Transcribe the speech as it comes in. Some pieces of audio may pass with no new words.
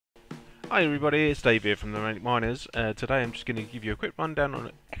Hi everybody, it's Dave here from the Manic Miners. Today I'm just going to give you a quick rundown on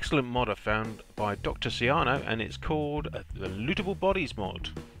an excellent mod I found by Dr. Cyano, and it's called the Lootable Bodies mod.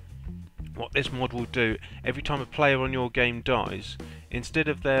 What this mod will do, every time a player on your game dies, instead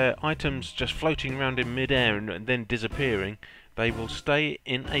of their items just floating around in mid-air and then disappearing, they will stay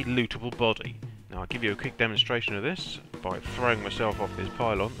in a lootable body. Now I'll give you a quick demonstration of this by throwing myself off this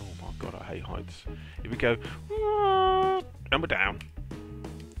pylon. Oh my god, I hate heights. Here we go. And we're down.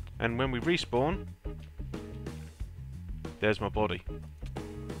 And when we respawn, there's my body.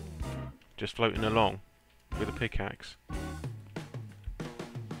 Just floating along with a pickaxe.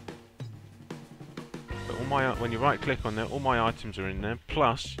 But when you right click on there, all my items are in there,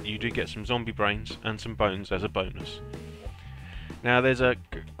 plus you do get some zombie brains and some bones as a bonus. Now there's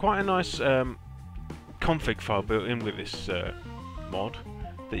quite a nice config file built in with this mod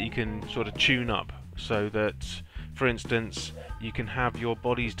that you can sort of tune up so that, for instance, you can have your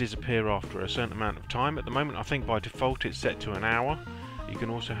bodies disappear after a certain amount of time. At the moment I think by default it's set to an hour. You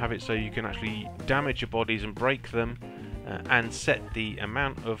can also have it so you can actually damage your bodies and break them and set the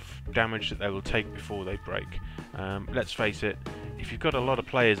amount of damage that they will take before they break. Let's face it, if you've got a lot of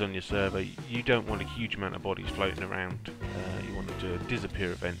players on your server, you don't want a huge amount of bodies floating around. You want them to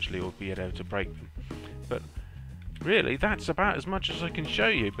disappear eventually or be able to break them. But really, that's about as much as I can show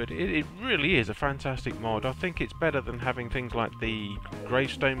you, but it really is a fantastic mod. I think it's better than having things like the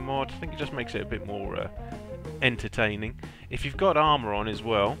gravestone mod. I think it just makes it a bit more entertaining. If you've got armour on as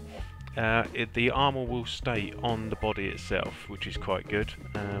well, the armour will stay on the body itself, which is quite good.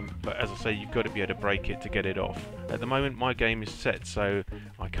 But as I say, you've got to be able to break it to get it off. At the moment my game is set so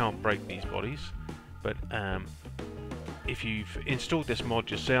I can't break these bodies, but if you've installed this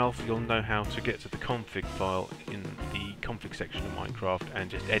mod yourself, you'll know how to get to the config file in the config section of Minecraft and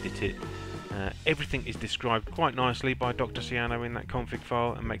just edit it. Everything is described quite nicely by Dr. Cyano in that config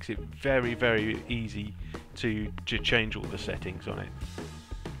file and makes it very, very easy to change all the settings on it.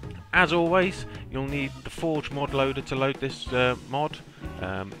 As always, you'll need the Forge mod loader to load this mod.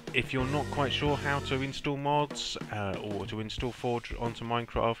 If you're not quite sure how to install mods or to install Forge onto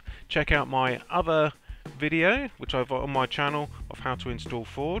Minecraft, check out my other video which I've got on my channel of how to install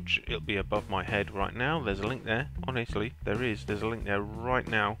Forge. It'll be above my head right now. There's a link there. Honestly, there's a link there right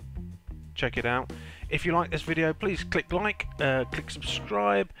now. Check it out. If you like this video, please click like, click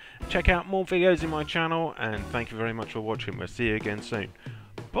subscribe, check out more videos in my channel, and thank you very much for watching. We'll see you again soon.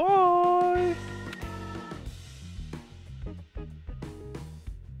 Bye!